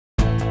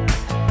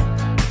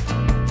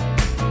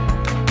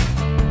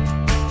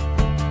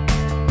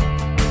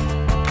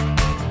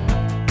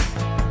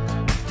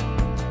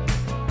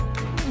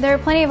There are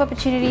plenty of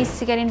opportunities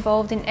to get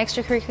involved in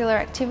extracurricular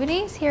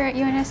activities here at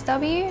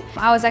UNSW.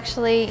 I was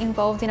actually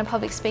involved in a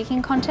public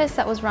speaking contest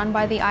that was run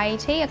by the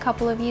IET a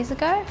couple of years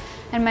ago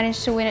and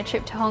managed to win a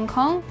trip to Hong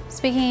Kong.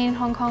 Speaking in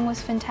Hong Kong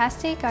was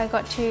fantastic. I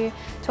got to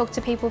talk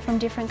to people from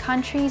different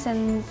countries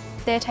and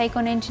their take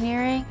on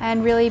engineering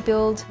and really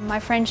build my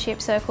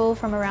friendship circle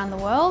from around the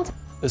world.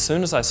 As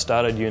soon as I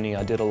started uni,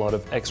 I did a lot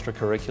of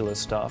extracurricular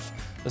stuff,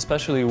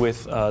 especially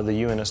with the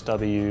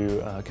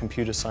UNSW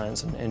Computer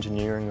Science and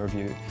Engineering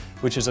Review,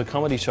 which is a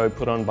comedy show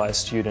put on by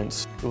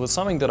students. It was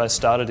something that I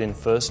started in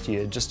first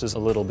year just as a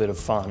little bit of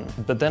fun,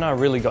 but then I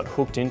really got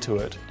hooked into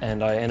it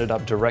and I ended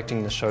up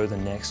directing the show the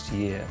next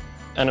year.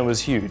 And it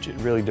was huge, it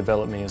really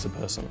developed me as a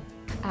person.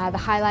 The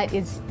highlight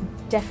is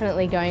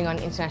definitely going on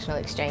international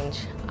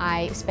exchange.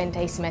 I spent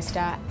a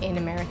semester in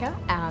America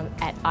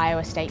at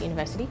Iowa State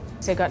University,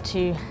 so got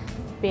to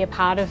be a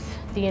part of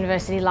the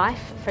university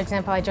life. For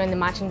example, I joined the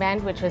marching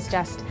band, which was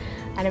just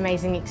an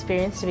amazing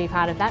experience to be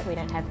part of that. We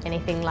don't have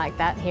anything like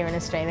that here in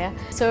Australia.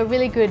 So a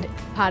really good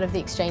part of the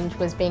exchange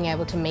was being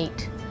able to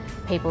meet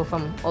people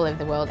from all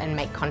over the world and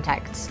make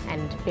contacts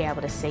and be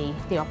able to see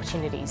the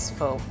opportunities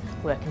for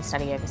work and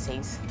study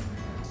overseas.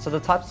 So the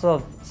types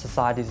of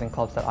societies and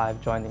clubs that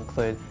I've joined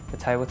include the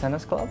table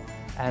tennis club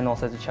and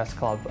also the chess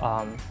club,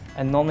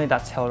 and normally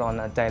that's held on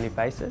a daily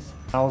basis.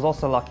 I was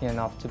also lucky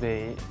enough to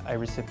be a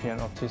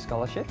recipient of 2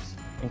 scholarships,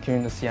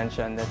 including the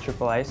Scientia and the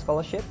AAA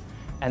scholarship,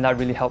 and that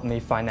really helped me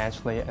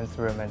financially and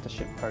through a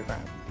mentorship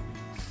program.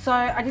 So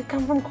I did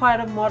come from quite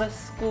a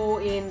modest school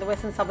in the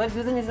western suburbs. It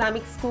was an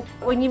Islamic school.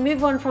 When you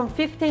move on from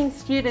 15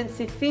 students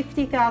to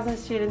 50,000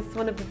 students to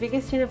one of the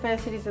biggest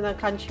universities in the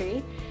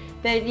country,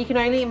 then you can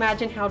only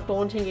imagine how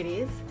daunting it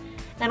is.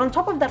 And on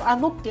top of that, I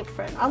look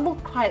different. I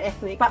look quite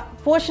ethnic. But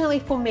fortunately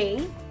for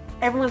me,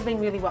 everyone's been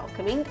really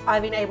welcoming.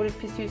 I've been able to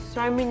pursue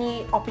so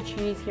many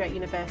opportunities here at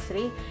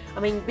university. I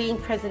mean, being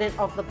president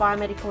of the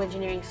Biomedical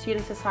Engineering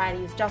Student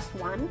Society is just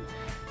one.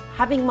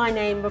 Having my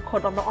name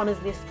recorded on the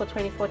honours list for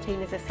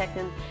 2014 is a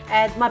second.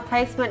 And my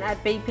placement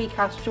at BP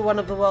Castrol, one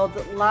of the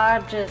world's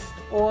largest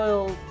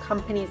oil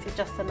companies, is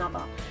just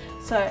another.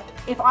 So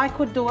if I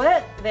could do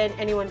it, then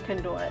anyone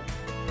can do it.